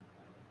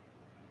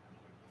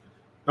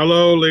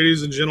Hello,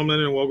 ladies and gentlemen,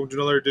 and welcome to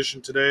another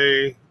edition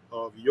today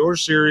of your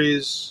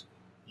series,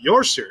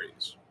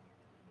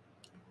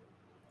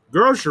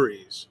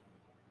 groceries.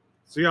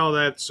 See how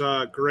that's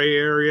gray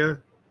area?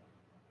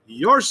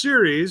 Your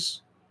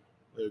series,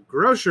 the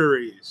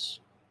groceries.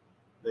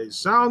 They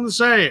sound the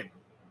same.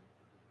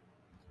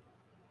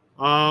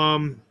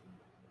 Um,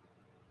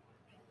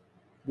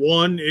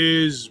 One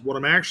is what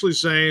I'm actually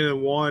saying,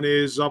 and one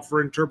is up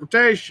for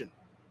interpretation.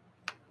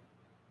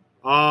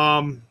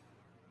 Um,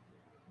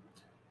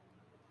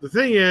 the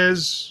thing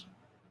is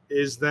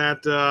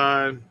that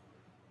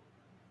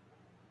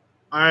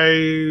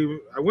I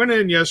went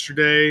in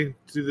yesterday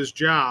to this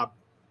job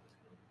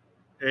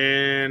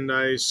and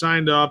I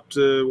signed up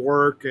to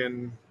work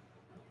and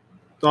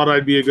thought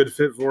I'd be a good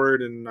fit for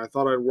it, and I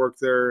thought I'd work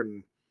there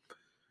and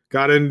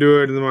got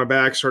into it, and then my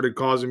back started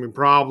causing me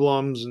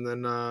problems, and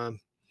then I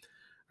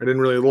didn't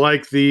really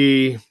like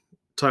the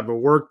type of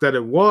work that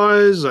it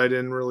was. I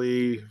didn't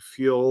really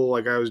feel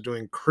like I was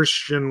doing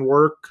Christian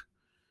work.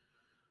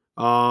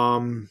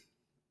 Um,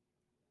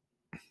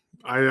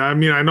 I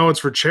mean, I know it's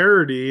for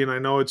charity, and I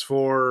know it's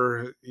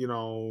for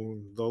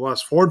the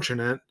less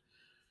fortunate,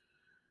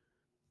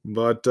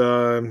 but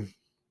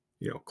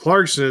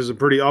Clarkson is a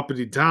pretty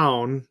uppity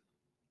town.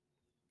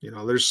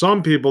 There's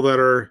some people that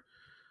are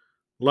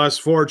less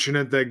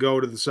fortunate that go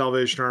to the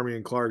Salvation Army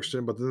in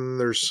Clarkston, but then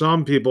there's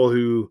some people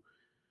who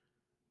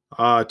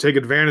take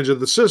advantage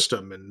of the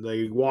system and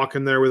they walk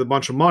in there with a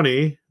bunch of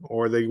money,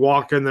 or they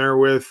walk in there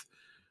with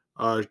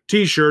a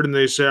T-shirt and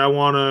they say, "I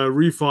want a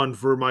refund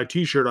for my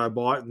T-shirt I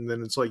bought," and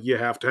then it's like you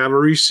have to have a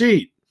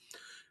receipt,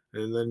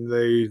 and then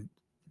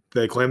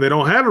they claim they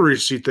don't have a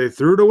receipt. They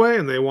threw it away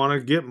and they want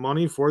to get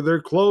money for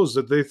their clothes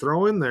that they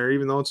throw in there,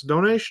 even though it's a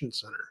donation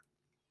center.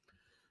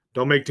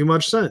 Don't make too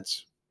much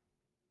sense.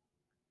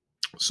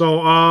 So,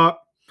 and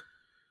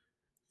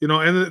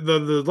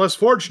the less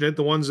fortunate,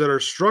 the ones that are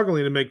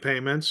struggling to make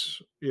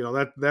payments,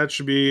 that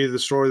should be the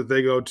store that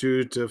they go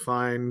to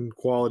find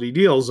quality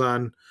deals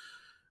on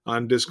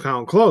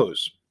discount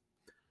clothes.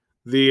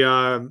 The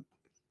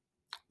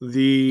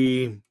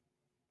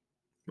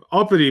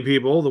uppity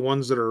people, the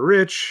ones that are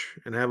rich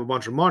and have a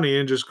bunch of money,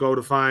 and just go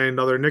to find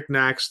other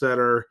knickknacks that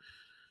are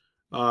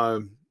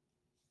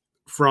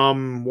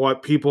from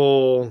what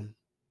people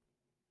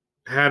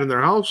had in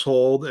their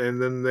household,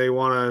 and then they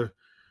want to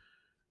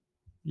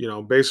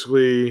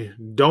basically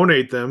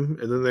donate them,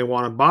 and then they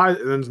want to buy,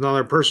 and then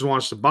another person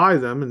wants to buy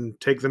them and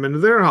take them into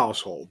their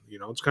household.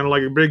 It's kind of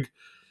like a big,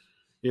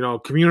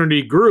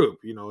 community group.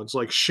 It's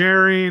like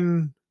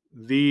sharing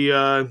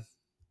the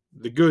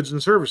goods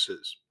and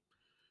services.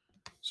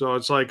 So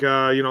it's like,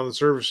 the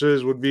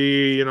services would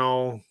be,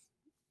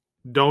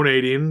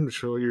 donating.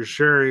 So you're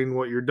sharing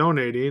what you're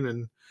donating,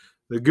 and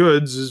the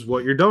goods is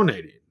what you're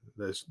donating.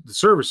 The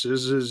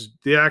services is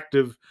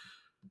the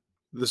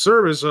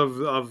service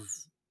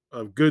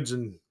of goods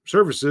and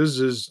services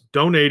is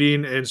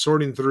donating and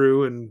sorting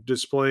through and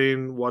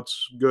displaying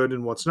what's good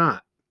and what's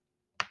not.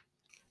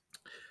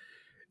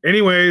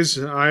 Anyways,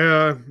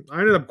 I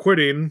ended up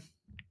quitting.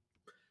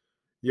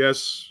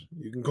 Yes,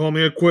 you can call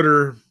me a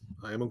quitter.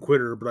 I am a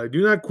quitter, but I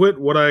do not quit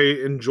what I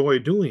enjoy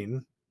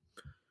doing,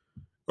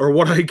 or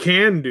what I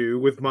can do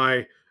with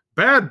my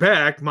bad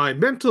back, my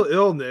mental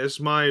illness,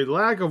 my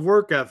lack of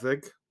work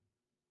ethic.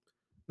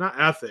 Not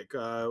ethic,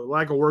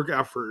 lack of work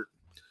effort.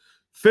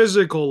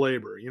 Physical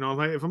labor.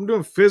 If I'm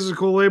doing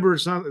physical labor,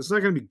 it's not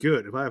going to be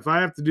good. If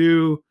I have to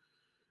do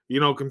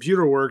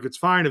computer work, it's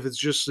fine if it's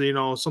just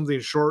something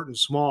short and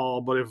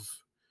small. But if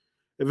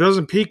it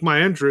doesn't pique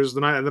my interest,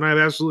 then I have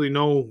absolutely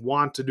no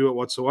want to do it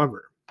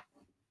whatsoever.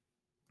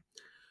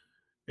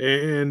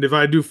 And if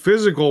I do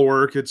physical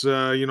work, it's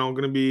going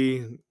to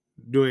be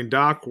doing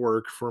dock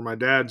work for my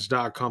dad's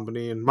dock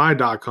company and my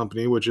dock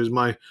company, which is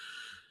my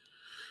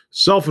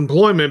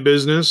self-employment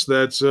business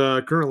that's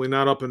currently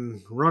not up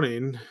and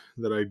running,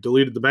 that I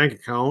deleted the bank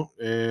account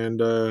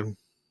and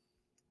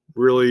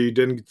really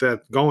didn't get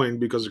that going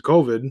because of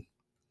COVID.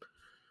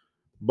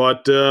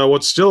 But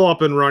what's still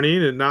up and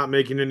running and not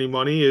making any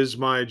money is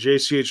my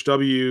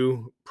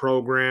JCHW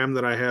program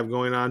that I have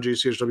going on,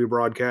 JCHW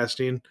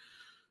Broadcasting.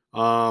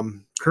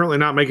 Currently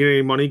not making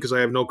any money because I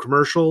have no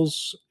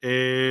commercials,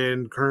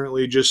 and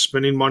currently just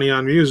spending money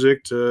on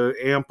music to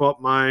amp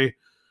up my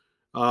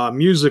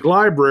music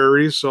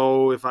library.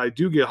 So if I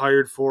do get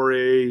hired for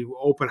a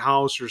open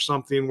house or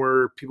something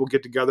where people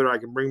get together, I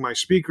can bring my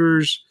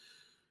speakers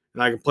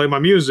and I can play my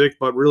music.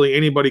 But really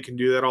anybody can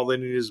do that. All they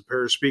need is a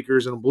pair of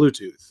speakers and a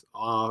Bluetooth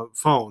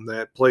phone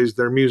that plays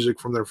their music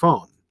from their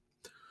phone.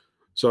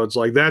 So it's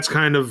like, that's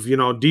kind of,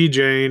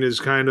 DJing is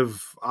kind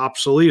of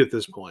obsolete at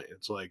this point.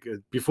 It's like,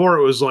 before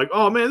it was like,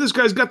 oh man, this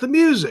guy's got the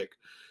music.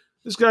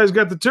 This guy's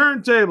got the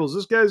turntables.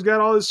 This guy's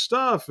got all this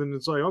stuff. And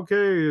it's like,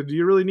 okay, do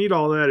you really need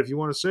all that if you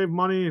want to save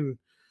money and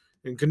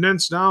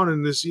condense down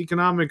in this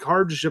economic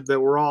hardship that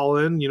we're all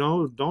in?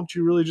 Don't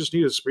you really just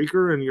need a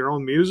speaker and your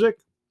own music?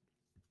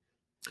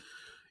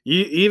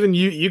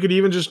 You could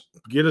even just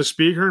get a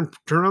speaker and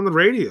turn on the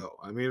radio.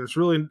 I mean, it's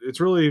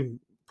really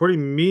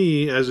putting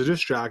me as a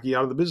disc jockey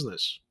out of the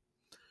business.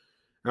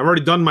 I've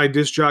already done my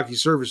disc jockey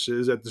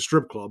services at the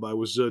strip club. I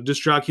was a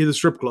disc jockey at the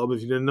strip club,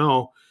 if you didn't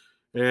know,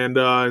 and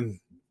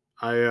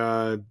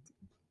I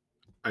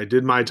I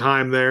did my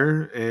time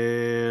there,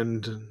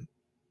 and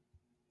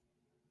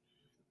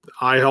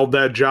I held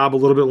that job a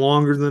little bit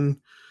longer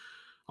than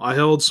I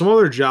held some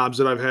other jobs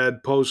that I've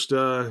had post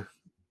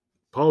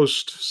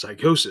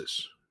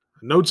psychosis.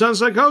 Notes on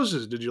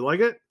psychosis. Did you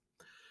like it?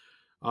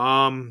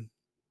 Um,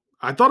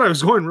 I thought I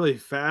was going really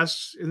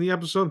fast in the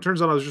episode.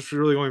 Turns out I was just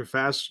really going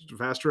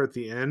faster at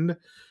the end.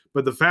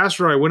 But the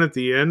faster I went at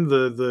the end,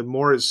 the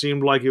more it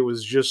seemed like it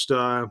was just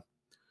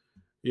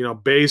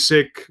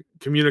basic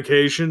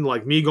communication.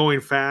 Like me going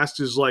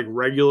fast is like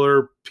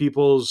regular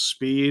people's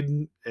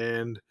speed,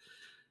 and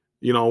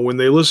when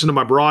they listen to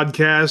my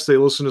broadcast, they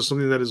listen to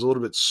something that is a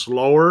little bit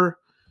slower.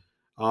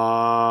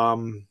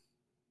 Um,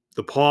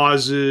 the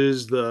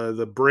pauses,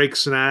 the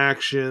breaks in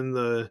action,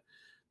 the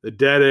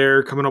dead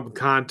air, coming up with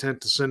content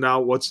to send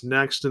out what's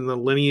next in the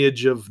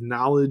lineage of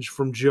knowledge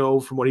from Joe,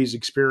 from what he's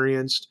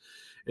experienced,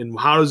 and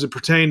how does it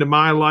pertain to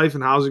my life,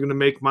 and how is it going to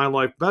make my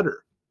life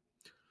better?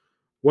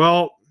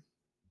 Well,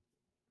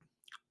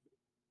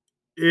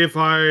 if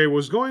I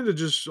was going to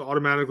just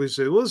automatically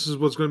say, well, this is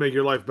what's going to make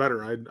your life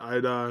better,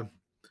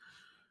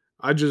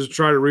 I'd just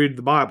try to read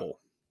the Bible.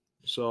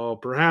 So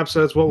perhaps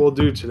that's what we'll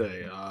do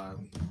today.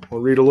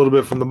 We'll read a little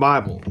bit from the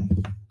Bible.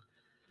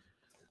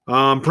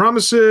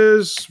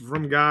 Promises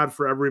from God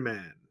for every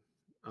man.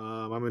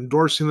 I'm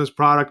endorsing this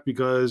product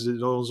because it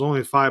was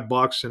only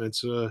 $5, and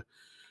it's a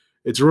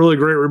really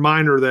great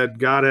reminder that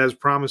God has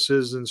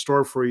promises in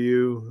store for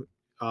you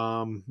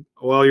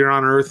while you're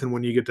on earth and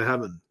when you get to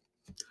heaven.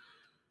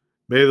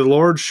 May the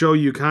Lord show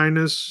you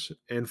kindness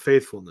and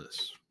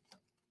faithfulness.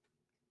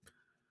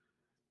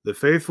 The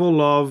faithful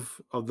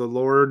love of the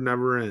Lord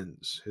never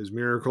ends. His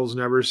miracles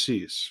never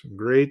cease.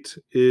 Great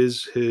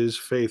is his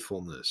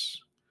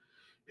faithfulness.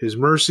 His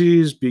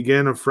mercies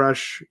begin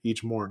afresh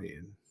each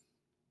morning.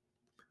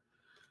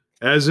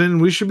 As in,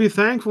 we should be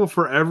thankful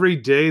for every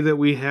day that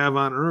we have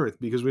on earth,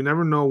 because we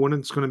never know when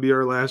it's going to be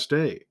our last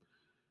day.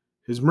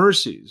 His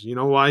mercies, you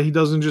know why he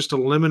doesn't just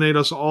eliminate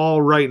us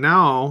all right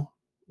now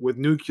with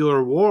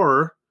nuclear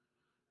war,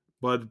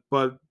 but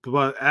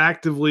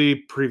actively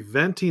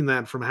preventing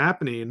that from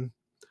happening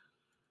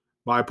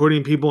by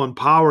putting people in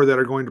power that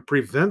are going to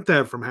prevent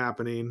that from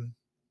happening.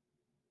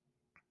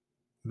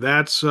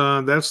 That's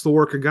the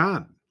work of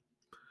God.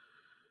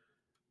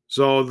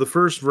 So the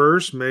first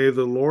verse, may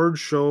the Lord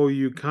show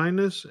you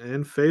kindness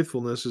and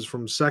faithfulness, is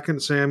from 2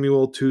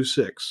 Samuel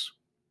 2:6.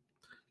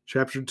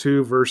 Chapter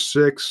 2, verse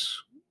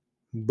 6,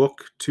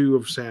 book 2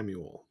 of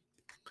Samuel.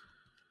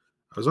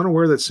 I was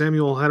unaware that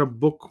Samuel had a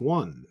book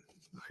 1.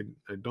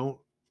 I don't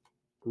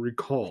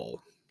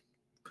recall.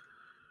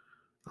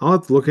 I'll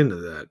have to look into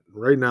that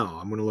right now.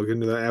 I'm going to look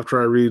into that after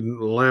I read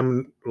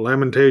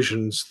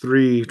Lamentations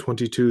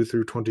 3:22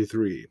 through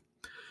 23.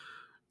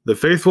 The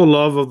faithful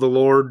love of the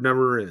Lord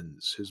never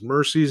ends. His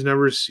mercies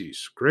never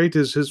cease. Great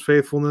is his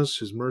faithfulness.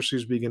 His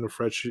mercies begin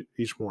afresh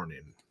each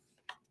morning.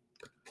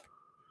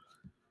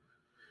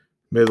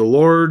 May the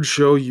Lord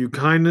show you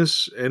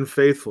kindness and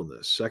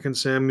faithfulness. 2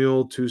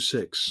 Samuel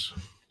 2:6.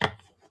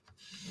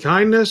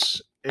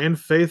 Kindness and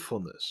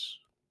faithfulness.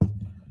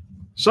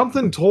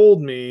 Something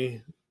told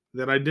me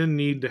that I didn't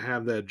need to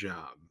have that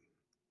job.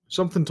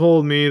 Something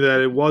told me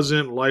that it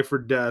wasn't life or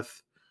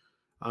death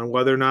on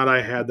whether or not I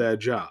had that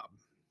job.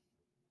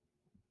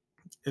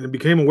 And it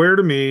became aware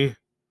to me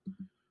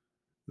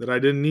that I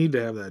didn't need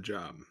to have that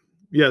job.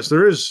 Yes,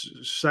 there is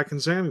 2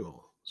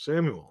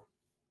 Samuel.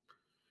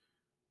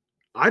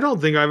 I don't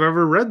think I've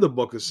ever read the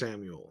book of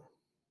Samuel.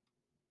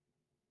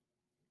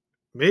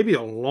 Maybe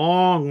a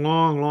long,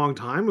 long, long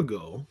time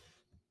ago.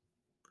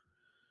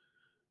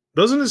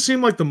 Doesn't it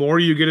seem like the more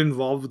you get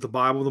involved with the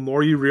Bible, the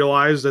more you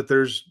realize that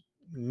there's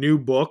new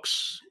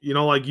books?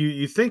 Like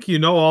you think you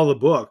know all the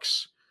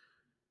books,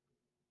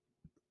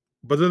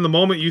 but then the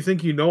moment you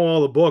think you know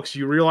all the books,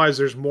 you realize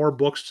there's more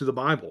books to the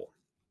Bible.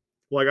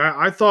 Like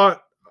I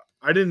thought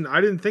I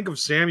didn't think of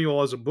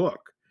Samuel as a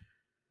book.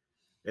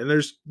 And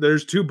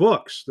there's 2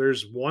 books.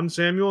 There's 1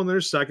 Samuel and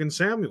there's 2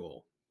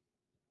 Samuel.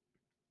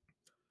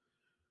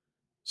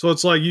 So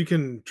it's like you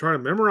can try to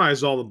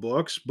memorize all the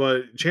books,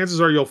 but chances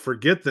are you'll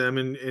forget them.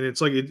 And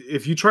it's like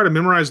if you try to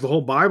memorize the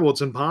whole Bible,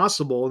 it's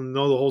impossible and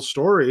know the whole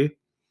story.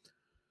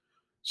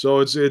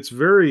 So it's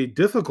very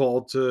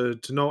difficult to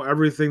know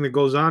everything that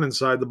goes on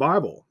inside the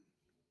Bible.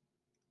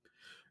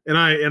 And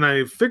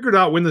I figured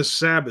out when the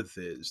Sabbath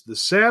is. The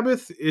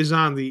Sabbath is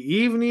on the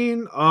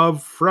evening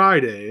of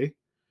Friday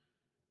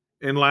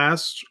and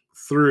lasts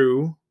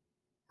through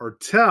or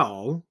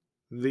till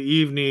the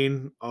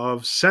evening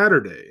of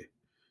Saturday.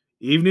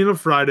 Evening of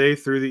Friday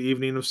through the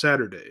evening of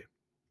Saturday.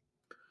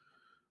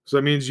 So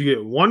that means you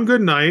get one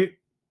good night,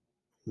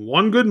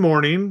 one good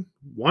morning,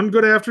 one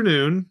good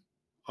afternoon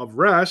of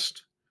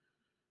rest,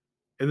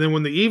 and then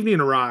when the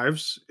evening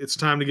arrives, it's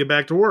time to get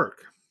back to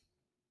work.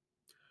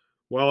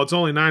 Well, it's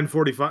only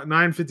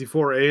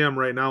 9:54 a.m.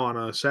 right now on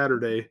a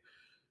Saturday,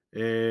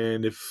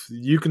 and if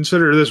you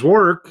consider this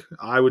work,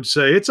 I would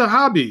say it's a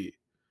hobby.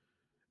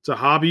 It's a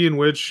hobby in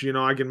which,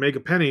 I can make a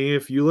penny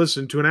if you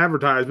listen to an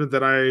advertisement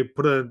that I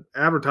put an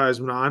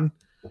advertisement on.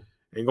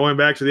 And going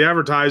back to the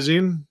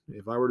advertising,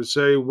 if I were to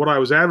say what I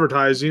was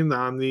advertising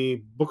on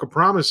the book of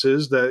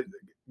promises that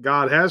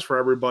God has for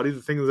everybody,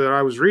 the things that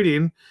I was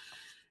reading,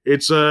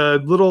 it's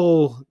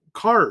little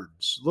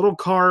cards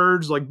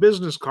like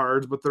business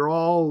cards, but they're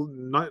all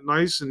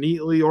nice and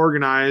neatly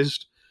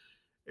organized.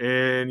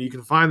 And you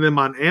can find them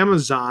on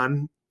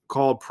Amazon,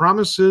 called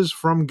Promises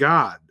from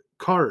God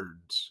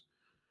cards.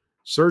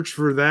 Search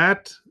for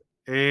that,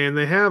 and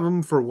they have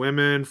them for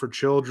women, for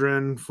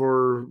children,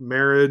 for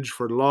marriage,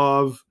 for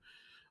love,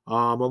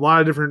 a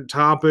lot of different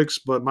topics,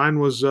 but mine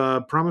was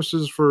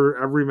Promises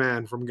for Every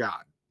Man from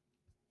God.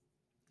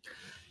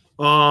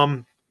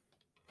 I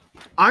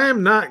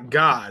am not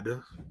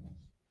God.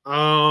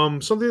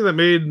 Something that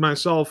made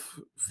myself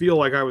feel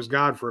like I was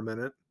God for a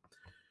minute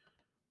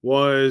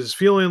was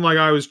feeling like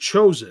I was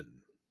chosen.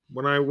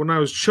 When I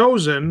was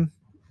chosen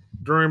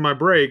during my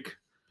break,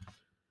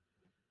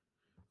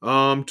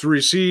 to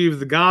receive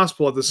the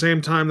gospel at the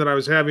same time that I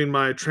was having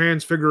my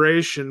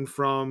transfiguration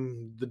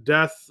from the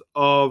death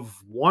of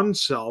one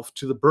self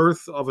to the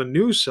birth of a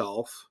new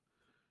self,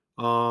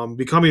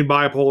 becoming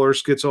bipolar,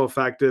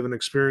 schizoaffective, and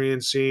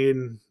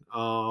experiencing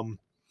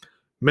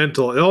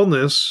mental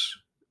illness.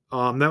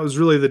 That was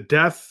really the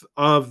death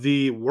of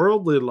the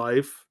worldly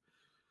life,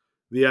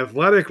 the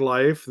athletic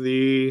life,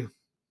 the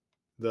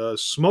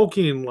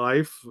smoking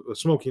life,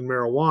 smoking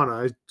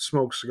marijuana. I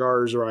smoke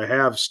cigars, or I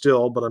have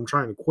still, but I'm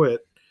trying to quit.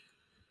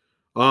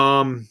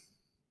 Um,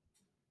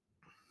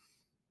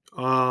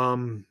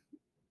 um,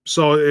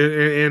 so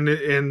in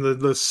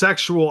the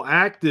sexual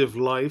active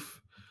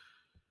life,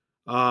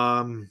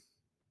 the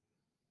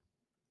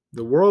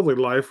worldly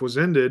life was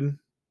ended,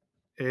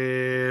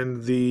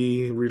 and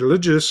the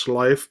religious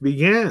life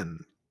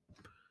began.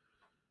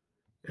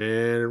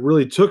 And it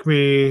really took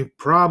me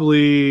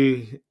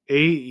probably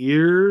 8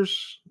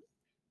 years.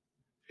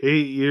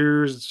 8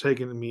 years. It's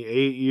taken me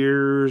 8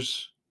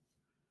 years.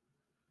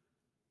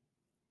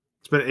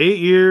 It's been 8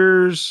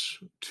 years,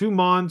 2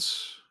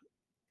 months,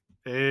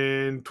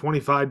 and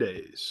 25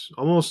 days.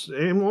 Almost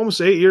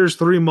 8 years,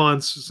 3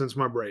 months since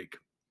my break.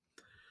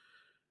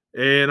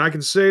 And I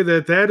can say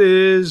that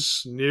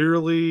is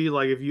nearly,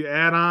 like, if you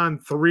add on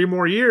 3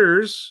 more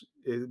years,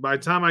 by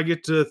the time I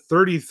get to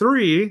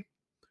 33,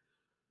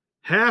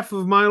 half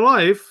of my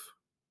life,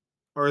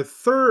 or a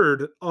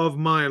third of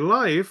my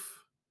life,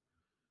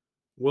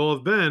 will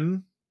have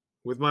been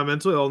with my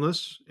mental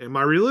illness and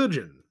my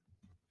religion.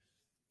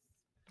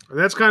 And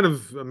that's kind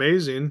of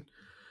amazing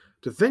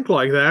to think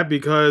like that,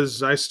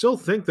 because I still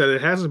think that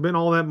it hasn't been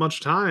all that much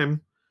time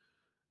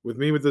with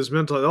me with this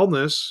mental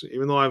illness.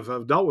 Even though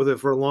I've dealt with it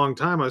for a long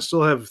time, I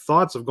still have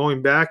thoughts of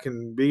going back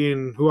and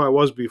being who I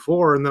was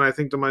before. And then I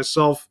think to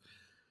myself,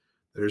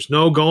 there's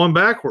no going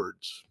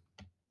backwards.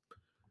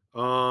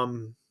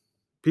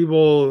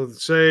 People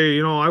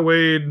say, I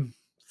weighed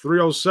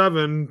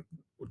 307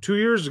 2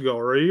 years ago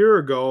or a year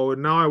ago,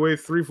 and now I weigh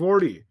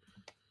 340.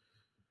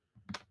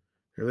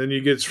 And then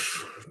you get,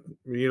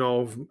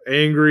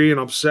 angry and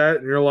upset,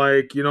 and you're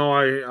like,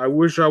 I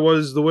wish I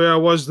was the way I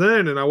was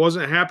then, and I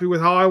wasn't happy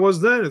with how I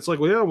was then. It's like,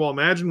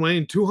 imagine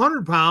weighing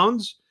 200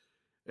 pounds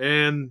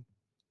and,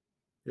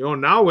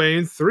 now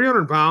weighing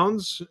 300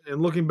 pounds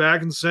and looking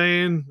back and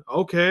saying,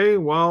 okay,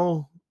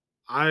 well,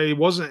 I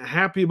wasn't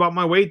happy about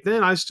my weight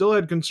then. I still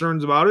had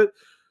concerns about it,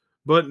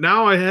 but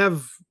now I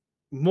have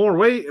more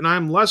weight and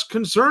I'm less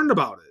concerned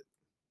about it.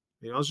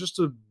 It's just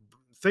a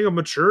thing of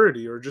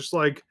maturity, or just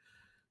like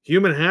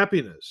human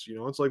happiness.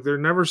 It's like they're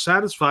never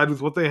satisfied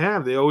with what they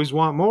have. They always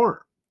want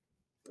more.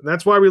 And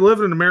that's why we live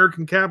in an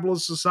American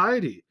capitalist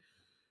society.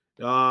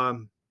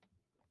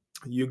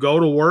 You go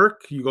to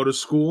work, you go to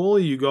school,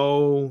 you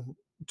go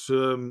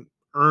to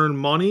earn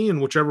money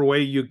in whichever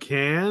way you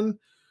can,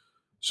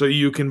 so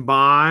you can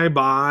buy,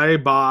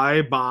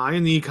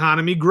 and the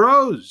economy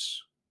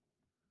grows.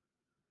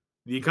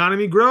 The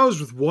economy grows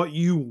with what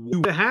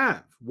you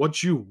have.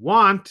 What you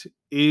want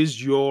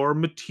is your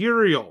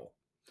material.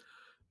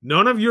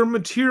 None of your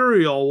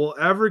material will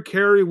ever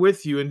carry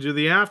with you into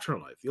the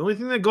afterlife. The only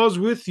thing that goes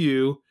with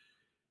you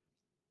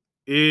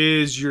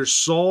is your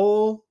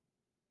soul,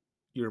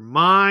 your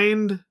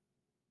mind,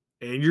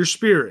 and your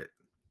spirit.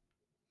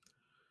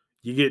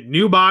 You get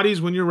new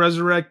bodies when you're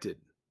resurrected.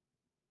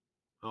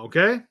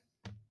 Okay?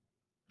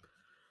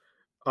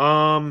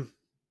 I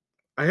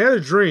had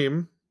a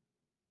dream,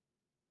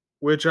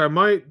 which I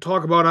might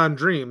talk about on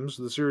Dreams,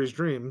 the series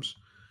Dreams.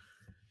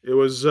 It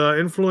was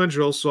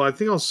influential, so I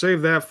think I'll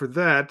save that for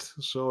that.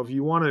 So if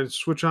you want to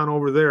switch on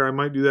over there, I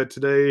might do that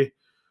today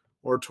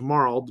or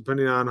tomorrow,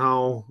 depending on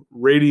how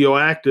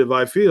radioactive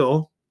I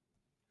feel.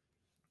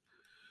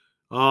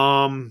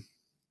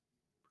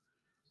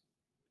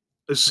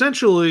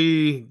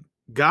 Essentially,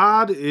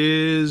 God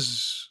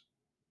is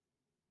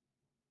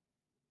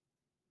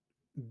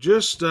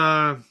just,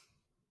 the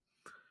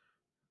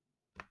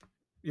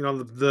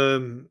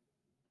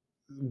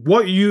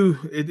what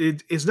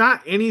it's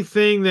not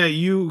anything that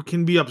you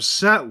can be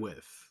upset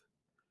with.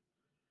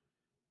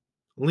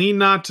 Lean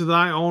not to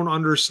thy own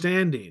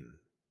understanding.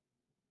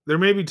 There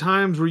may be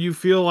times where you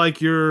feel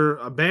like you're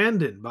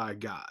abandoned by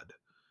God,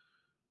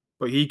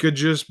 but He could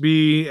just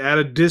be at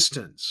a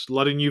distance,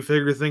 letting you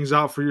figure things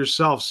out for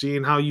yourself,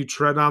 seeing how you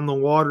tread on the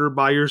water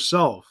by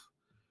yourself.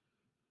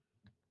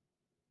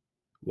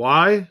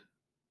 Why?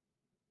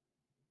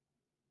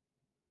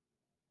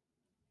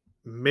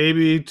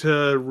 Maybe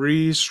to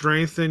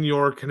re-strengthen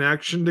your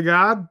connection to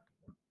God,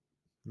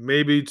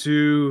 maybe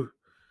to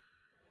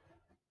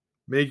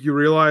make you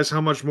realize how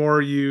much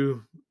more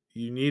you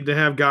need to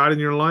have God in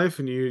your life,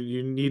 and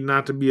you need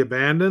not to be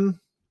abandoned,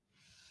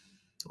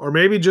 or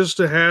maybe just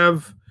to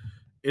have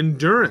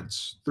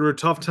endurance through a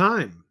tough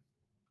time.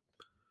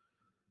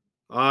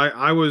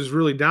 I was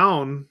really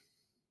down,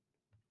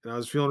 and I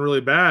was feeling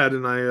really bad,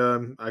 and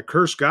I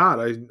cursed God.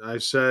 I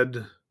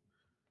said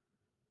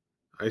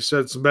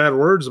some bad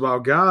words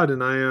about God,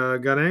 and I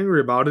got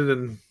angry about it,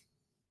 and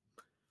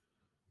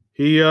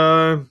he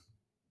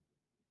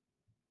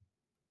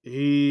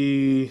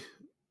he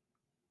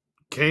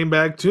came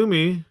back to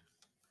me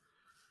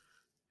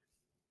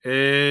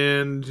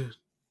and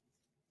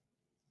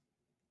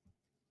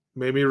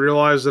made me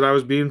realize that I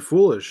was being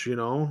foolish,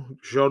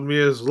 showed me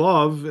his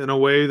love in a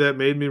way that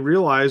made me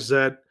realize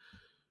that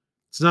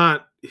it's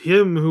not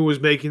him who was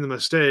making the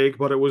mistake,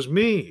 but it was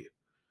me.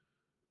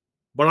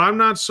 But I'm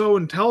not so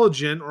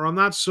intelligent, or I'm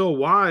not so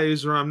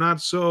wise, or I'm not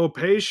so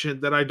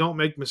patient that I don't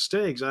make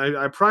mistakes.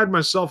 I pride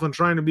myself on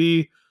trying to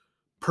be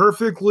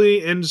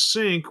perfectly in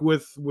sync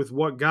with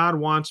what God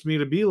wants me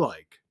to be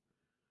like.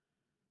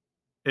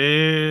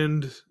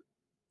 And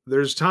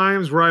there's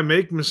times where I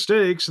make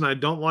mistakes and I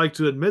don't like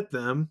to admit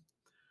them.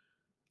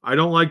 I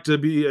don't like to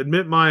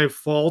admit my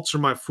faults or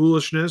my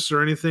foolishness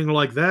or anything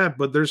like that,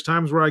 but there's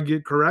times where I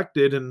get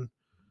corrected, and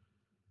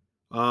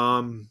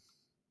um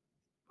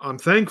I'm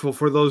thankful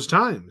for those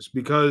times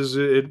because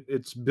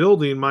it's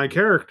building my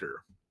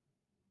character.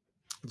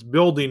 It's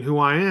building who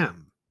I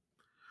am.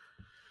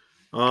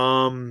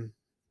 Um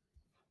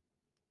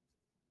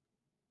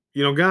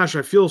gosh,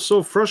 I feel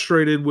so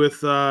frustrated with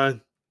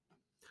that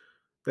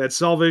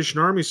Salvation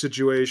Army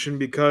situation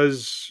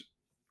because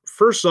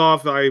first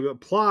off, I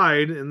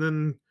applied, and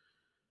then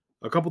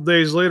a couple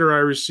days later I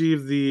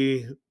received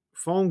the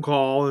phone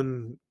call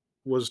and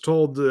was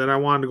told that I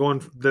wanted to go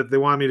in, that they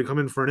wanted me to come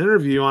in for an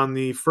interview on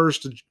the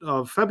 1st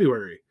of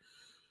February.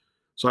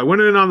 So I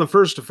went in on the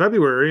 1st of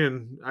February,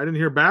 and I didn't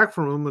hear back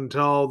from them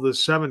until the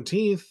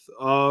 17th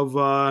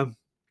of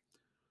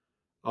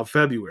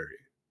February.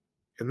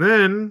 And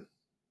then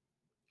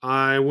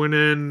I went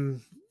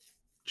in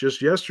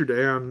just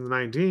yesterday on the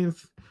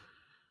 19th,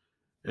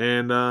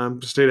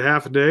 and stayed a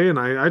half a day. And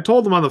I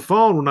told them on the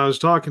phone when I was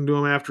talking to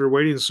them after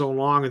waiting so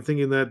long and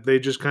thinking that they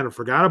just kind of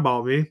forgot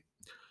about me.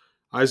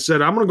 I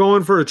said, I'm going to go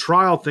in for a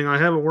trial thing. I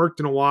haven't worked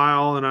in a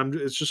while, and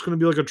it's just going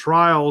to be like a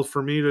trial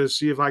for me to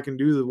see if I can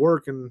do the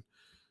work. And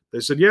they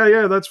said,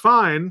 yeah, that's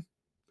fine.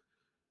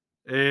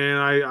 And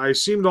I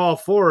seemed all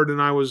for it,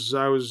 and I was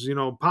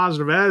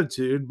positive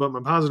attitude, but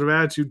my positive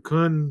attitude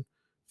couldn't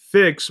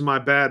fix my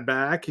bad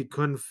back. It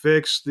couldn't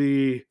fix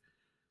the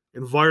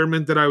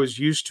environment that I was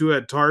used to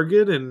at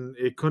Target, and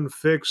it couldn't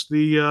fix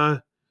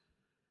the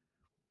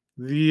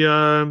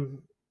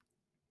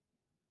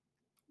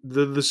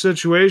the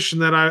situation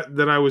that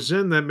I was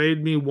in that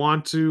made me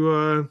want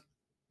to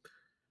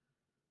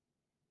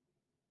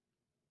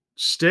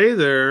stay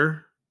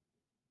there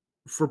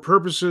for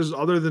purposes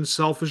other than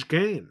selfish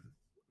gain.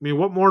 I mean,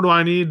 what more do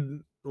I need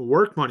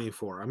work money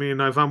for? I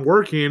mean, if I'm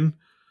working,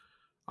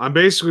 I'm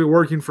basically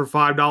working for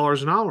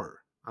 $5 an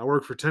hour. I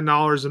work for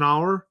 $10 an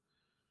hour,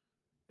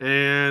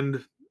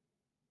 and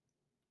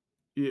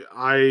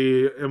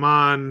I am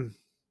on.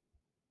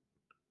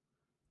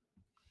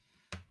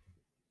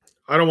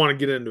 I don't want to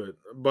get into it,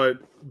 but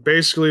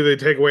basically they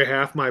take away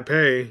half my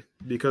pay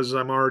because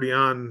I'm already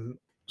on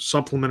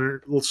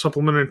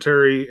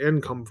supplementary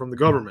income from the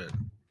government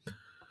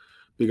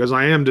because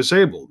I am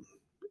disabled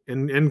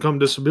in income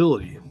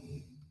disability.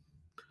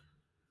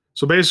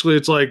 So basically,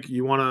 it's like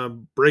you want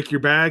to break your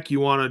back, you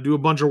want to do a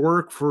bunch of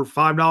work for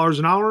 $5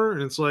 an hour,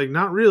 and it's like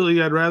not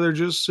really. I'd rather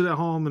just sit at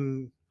home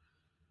and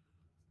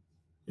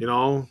you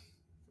know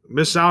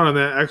miss out on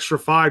that extra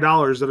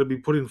 $5 that I'd be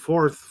putting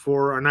forth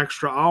for an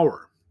extra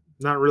hour.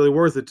 Not really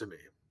worth it to me.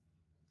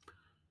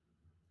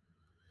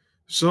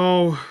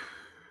 So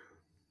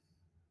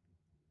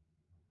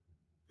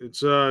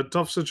it's a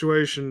tough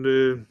situation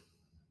to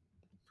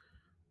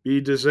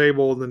be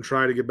disabled and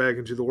try to get back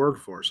into the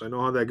workforce. I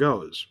know how that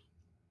goes.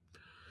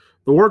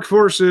 The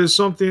workforce is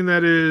something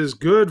that is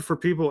good for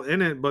people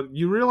in it, but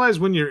you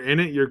realize when you're in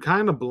it, you're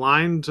kind of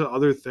blind to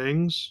other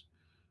things.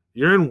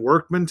 You're in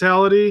work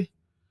mentality.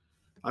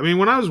 I mean,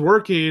 when I was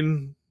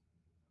working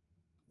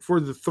for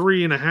the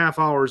 3.5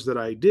 hours that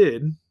I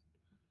did,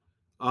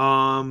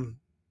 um,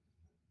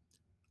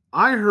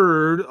 I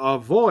heard a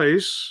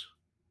voice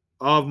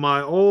of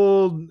my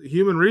old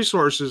human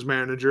resources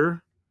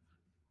manager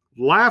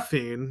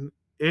laughing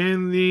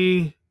in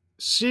the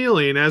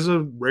ceiling as a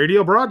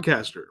radio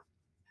broadcaster.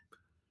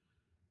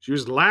 She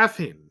was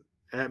laughing,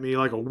 at me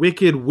like a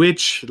wicked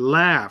witch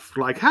laugh,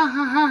 like ha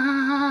ha ha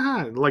ha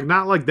ha ha, like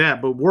not like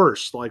that, but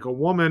worse, like a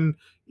woman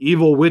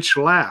evil witch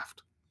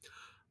laughed.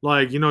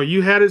 Like,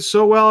 you had it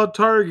so well at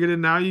Target,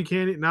 and now you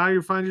can't. Now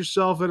you find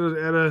yourself at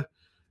a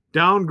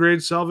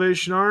downgrade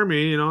Salvation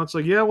Army. It's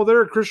like, yeah, well,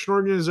 they're a Christian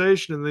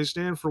organization and they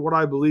stand for what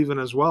I believe in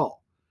as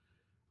well.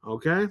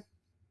 Okay,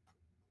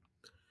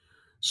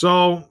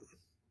 so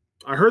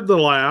I heard the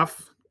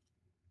laugh,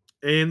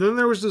 and then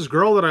there was this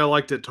girl that I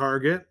liked at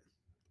Target.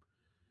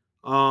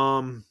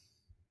 Um,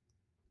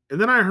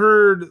 and then I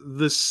heard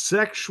the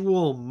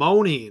sexual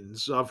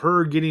moanings of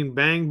her getting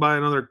banged by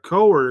another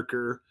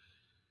coworker,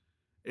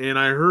 and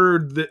I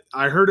heard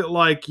it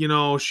like,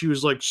 she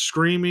was like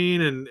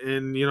screaming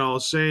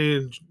and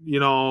saying,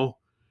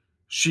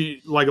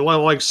 she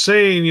like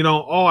saying,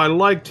 oh, I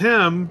liked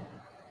him,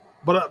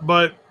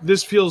 but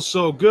this feels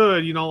so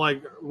good,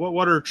 like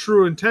what her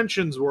true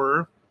intentions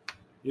were.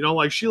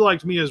 Like she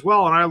liked me as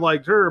well and I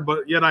liked her,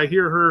 but yet I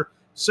hear her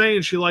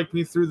saying she liked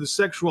me through the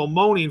sexual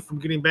moaning from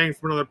getting banged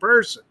from another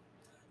person.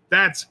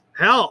 That's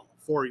hell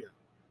for you.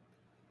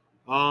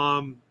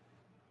 Um,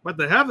 but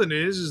the heaven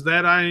is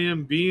that I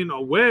am being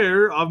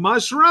aware of my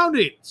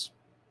surroundings.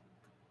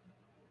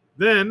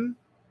 Then,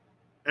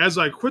 as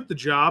I quit the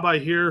job, I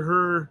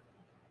hear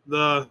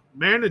the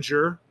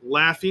manager,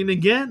 laughing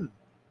again.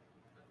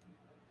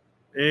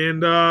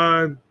 And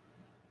I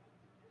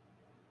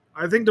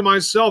think to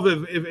myself,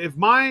 if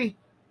my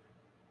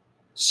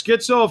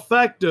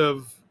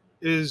schizoaffective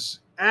is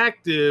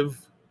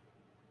active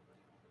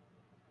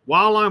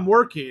while I'm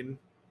working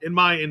in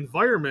my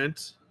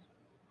environment,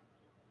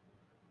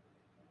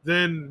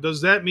 then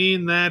does that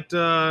mean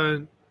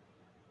the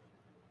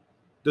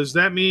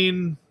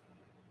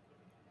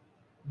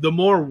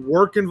more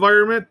work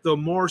environment, the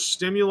more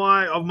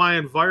stimuli of my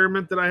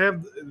environment that I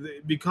have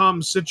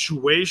becomes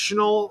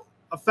situational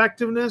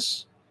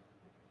effectiveness,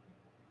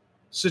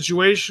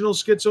 situational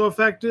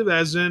schizoaffective,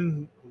 as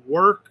in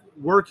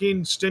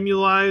working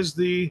stimuli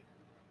the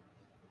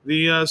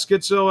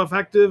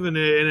schizoaffective, and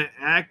it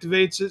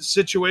activates it,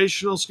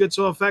 situational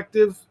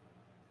schizoaffective.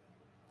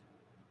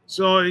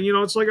 So,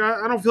 it's like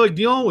I don't feel like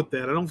dealing with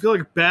that. I don't feel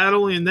like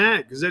battling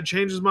that because that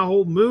changes my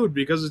whole mood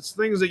because it's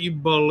things that you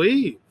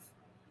believe.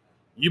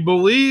 You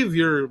believe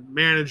your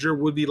manager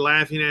would be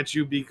laughing at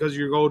you because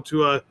you go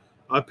to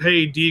a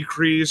pay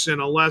decrease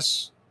and a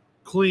less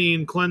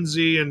clean,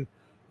 cleansy, and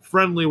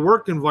friendly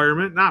work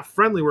environment. Not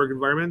friendly work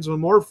environment, so a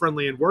more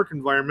friendly and work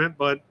environment,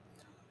 but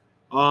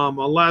a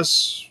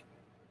less,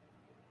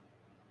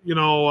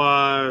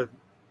 the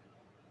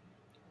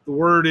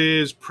word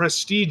is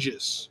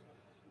prestigious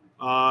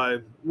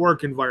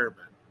work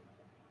environment.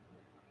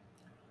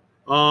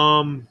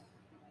 Um,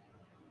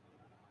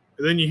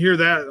 and then you hear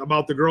that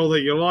about the girl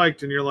that you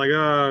liked, and you're like,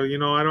 I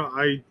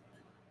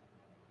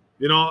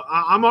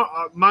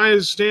don't, my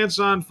stance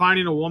on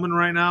finding a woman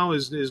right now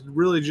is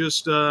really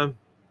just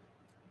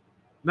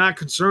not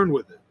concerned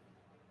with it.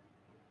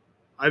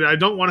 I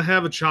don't want to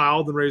have a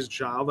child and raise a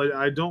child.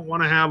 I don't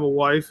want to have a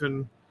wife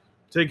and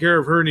take care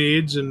of her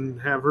needs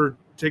and have her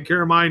take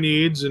care of my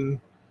needs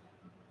and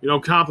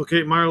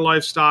complicate my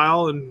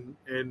lifestyle and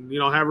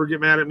have her get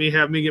mad at me,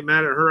 have me get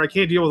mad at her. I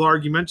can't deal with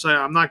arguments.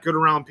 I'm not good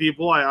around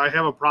people. I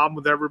have a problem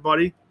with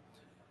everybody.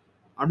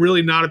 I'm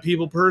really not a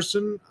people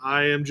person.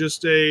 I am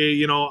just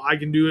I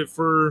can do it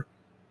for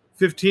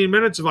 15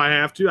 minutes if I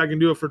have to. I can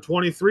do it for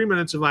 23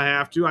 minutes if I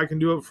have to. I can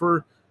do it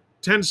for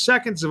 10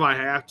 seconds if I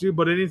have to.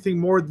 But anything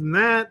more than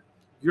that,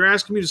 you're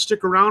asking me to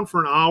stick around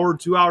for an hour,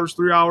 2 hours,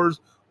 3 hours,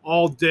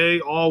 all day,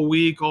 all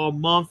week, all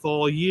month,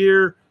 all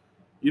year.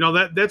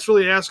 That's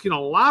really asking a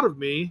lot of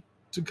me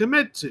to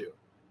commit to.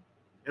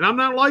 And I'm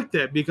not like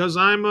that because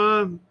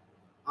I'm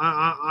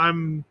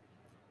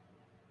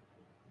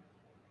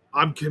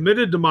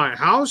committed to my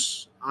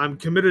house. I'm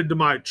committed to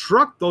my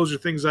truck. Those are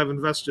things I've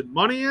invested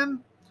money in.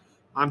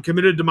 I'm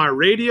committed to my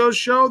radio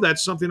show.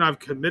 That's something I've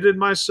committed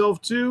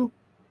myself to.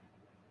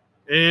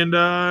 And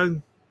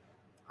I'm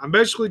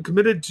basically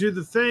committed to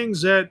the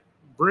things that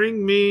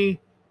bring me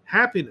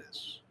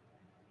happiness.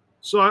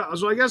 So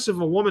I guess if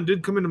a woman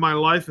did come into my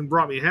life and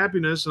brought me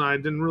happiness and I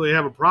didn't really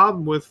have a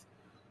problem with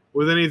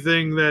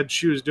anything that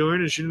she was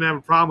doing and she didn't have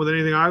a problem with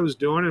anything I was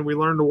doing and we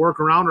learned to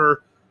work around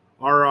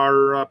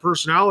our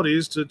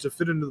personalities to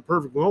fit into the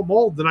perfect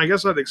mold, then I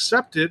guess I'd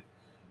accept it.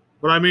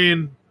 But I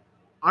mean,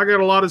 I got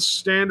a lot of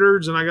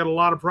standards and I got a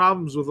lot of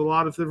problems with a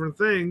lot of different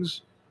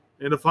things.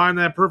 And to find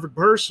that perfect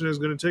person is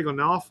going to take an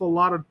awful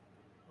lot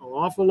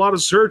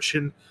of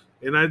searching.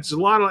 And it's a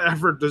lot of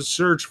effort to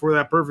search for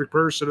that perfect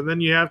person. And then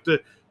you have to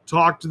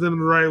talk to them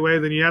the right way.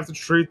 Then you have to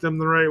treat them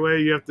the right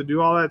way. You have to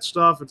do all that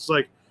stuff. It's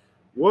like,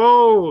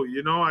 whoa,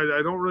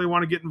 I don't really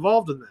want to get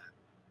involved in that.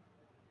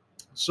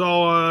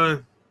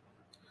 So,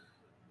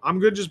 I'm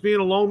good just being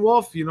a lone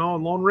wolf, a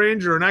lone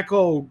ranger, an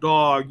echo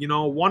dog,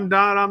 one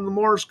dot on the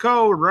Morse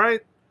code,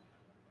 right?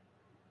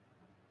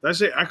 Did I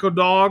say echo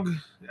dog,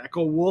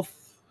 echo wolf,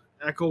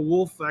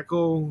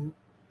 echo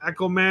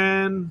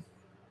man?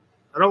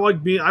 I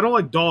don't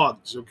like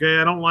dogs, okay?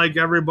 I don't like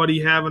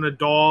everybody having a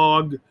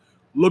dog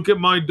look at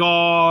my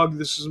dog.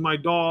 This is my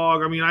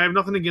dog. I mean, I have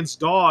nothing against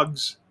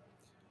dogs,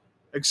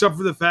 except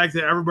for the fact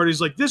that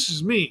everybody's like, this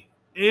is me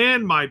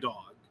and my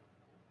dog.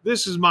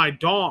 This is my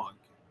dog.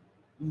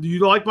 Do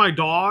you like my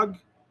dog?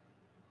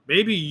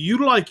 Maybe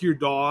you like your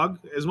dog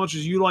as much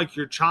as you like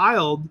your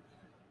child,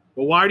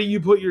 but why do you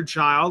put your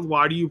child,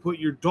 why do you put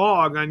your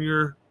dog on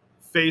your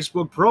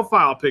Facebook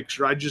profile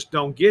picture? I just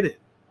don't get it.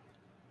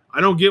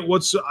 I don't get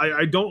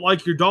I don't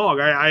like your dog.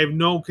 I have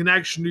no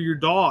connection to your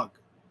dog.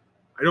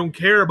 I don't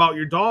care about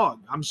your dog.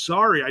 I'm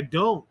sorry, I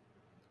don't.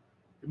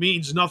 It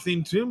means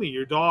nothing to me.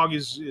 Your dog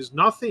is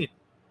nothing.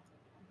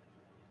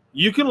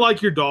 You can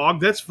like your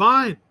dog, that's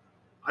fine.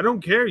 I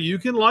don't care. You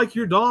can like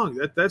your dog.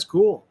 That's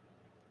cool.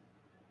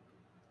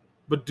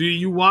 But do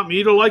you want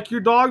me to like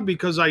your dog?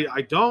 Because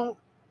I don't.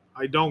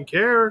 I don't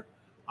care.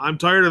 I'm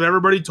tired of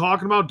everybody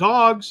talking about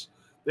dogs.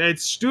 That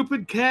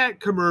stupid cat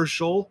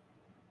commercial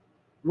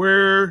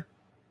where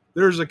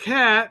there's a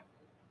cat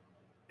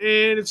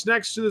and it's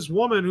next to this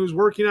woman who's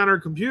working on her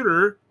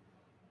computer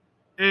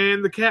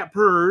and the cat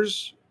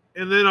purrs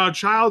and then a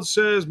child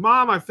says,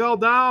 "Mom, I fell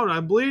down.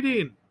 I'm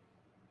bleeding."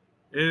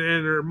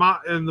 And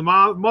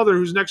the mother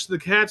who's next to the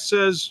cat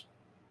says,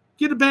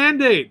 "Get a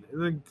Band-Aid."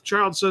 And the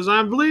child says,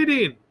 "I'm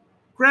bleeding.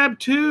 Grab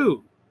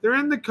two. They're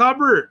in the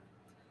cupboard."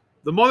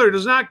 The mother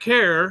does not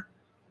care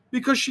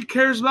because she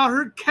cares about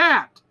her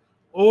cat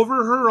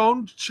over her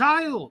own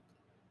child.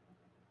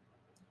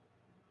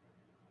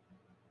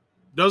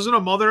 Doesn't a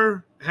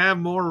mother have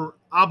more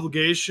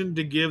obligation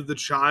to give the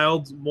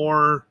child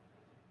more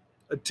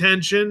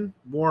attention,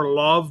 more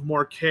love,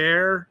 more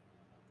care?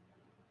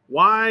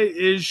 Why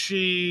is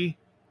she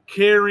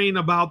caring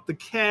about the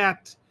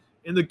cat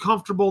and the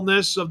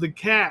comfortableness of the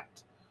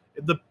cat?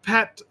 If the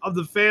pet of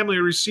the family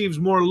receives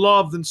more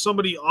love than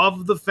somebody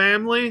of the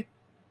family,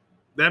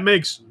 that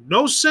makes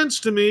no sense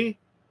to me,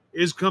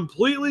 is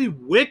completely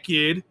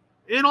wicked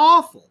and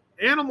awful.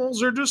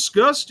 Animals are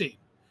disgusting.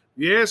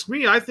 If you ask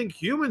me, I think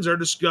humans are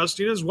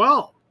disgusting as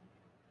well.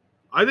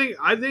 I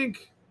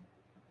think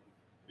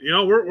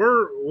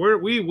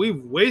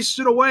we've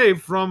wasted away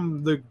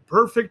from the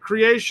perfect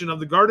creation of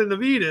the Garden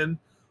of Eden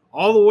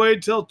all the way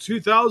till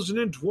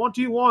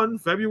 2021,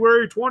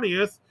 February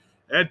 20th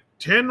at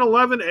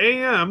 10:11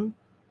 a.m.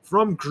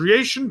 From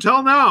creation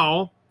till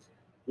now,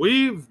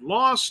 we've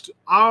lost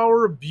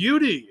our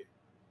beauty.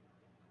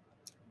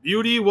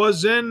 Beauty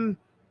was in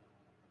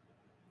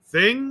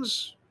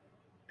things,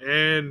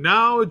 and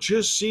now it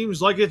just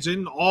seems like it's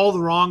in all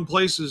the wrong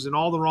places and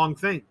all the wrong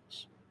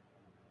things.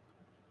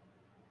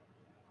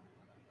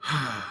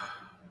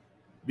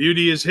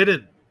 Beauty is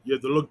hidden. You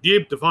have to look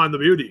deep to find the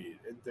beauty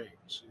in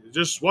things.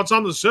 Just what's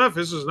on the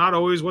surface is not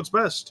always what's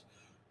best.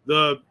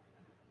 The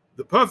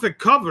perfect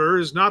cover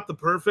is not the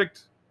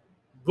perfect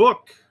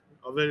book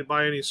of it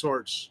by any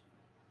sorts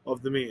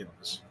of the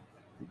means.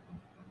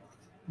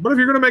 But if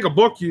you're going to make a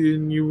book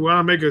and you want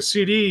to make a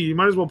CD, you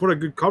might as well put a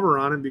good cover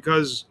on it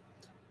because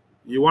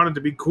you want it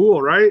to be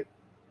cool, right?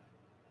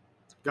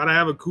 Got to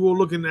have a cool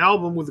looking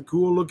album with a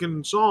cool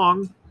looking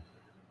song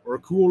or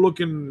cool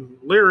looking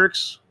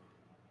lyrics.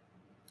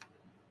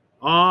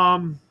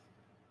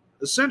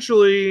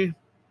 Essentially,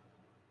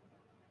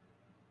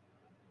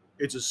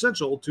 it's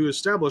essential to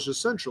establish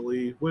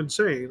essentially when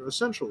saying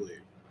essentially.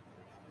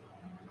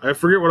 I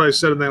forget what I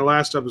said in that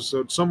last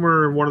episode.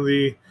 Somewhere in one of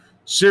the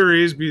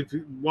series,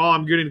 while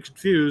I'm getting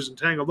confused and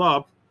tangled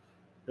up,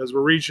 as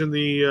we're reaching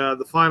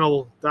the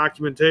final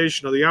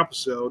documentation of the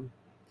episode.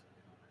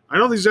 I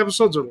know these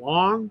episodes are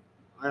long.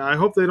 I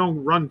hope they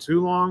don't run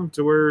too long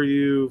to where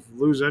you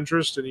lose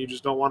interest and you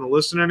just don't want to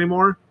listen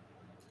anymore.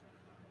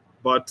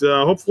 But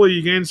hopefully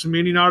you gain some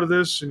meaning out of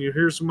this and you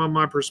hear some of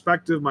my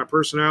perspective, my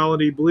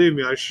personality. Believe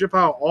me, I ship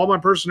out all my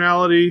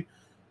personality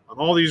on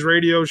all these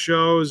radio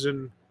shows.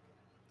 And,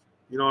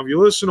 if you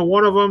listen to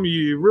one of them,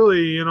 you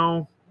really,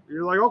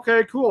 you're like,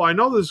 okay, cool. I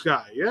know this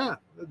guy. Yeah,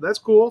 that's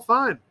cool.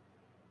 Fine.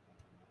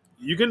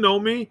 You can know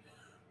me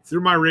through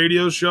my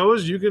radio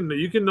shows. You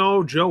can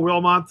know Joe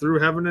Wilmot through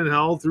Heaven and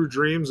Hell, through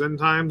Dreams, End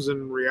Times,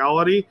 and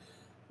Reality.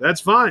 That's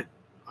fine.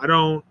 I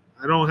don't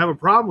have a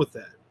problem with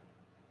that.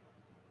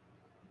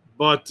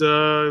 But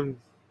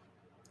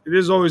it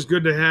is always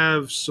good to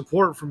have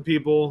support from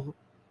people,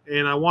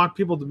 and I want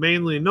people to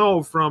mainly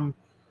know from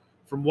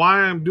why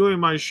I'm doing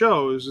my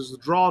shows is to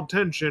draw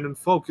attention and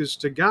focus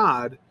to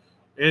God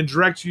and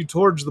direct you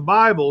towards the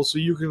Bible so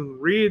you can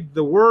read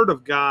the Word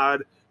of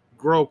God,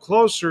 grow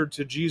closer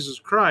to Jesus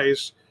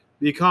Christ,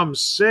 become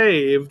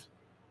saved,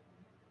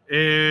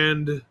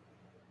 and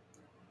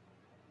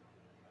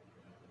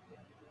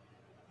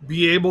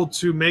be able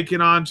to make it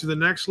on to the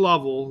next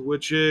level,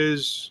 which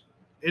is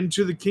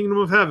into the kingdom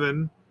of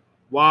heaven,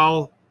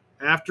 while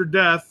after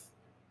death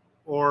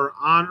or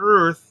on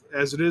earth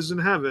as it is in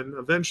heaven,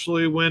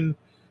 eventually when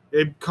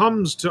it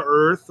comes to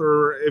earth,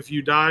 or if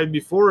you die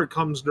before it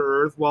comes to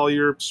earth while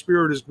your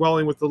spirit is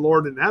dwelling with the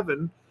Lord in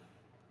heaven,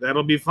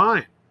 that'll be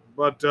fine.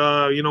 But,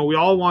 we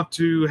all want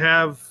to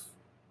have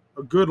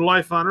a good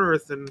life on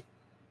earth and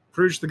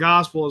preach the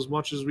gospel as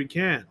much as we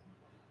can.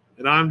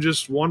 And I'm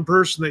just one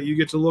person that you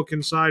get to look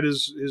inside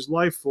his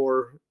life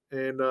for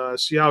and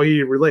see how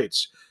he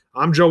relates.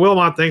 I'm Joe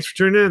Wilmot. Thanks for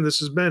tuning in. This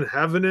has been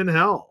Heaven and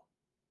Hell.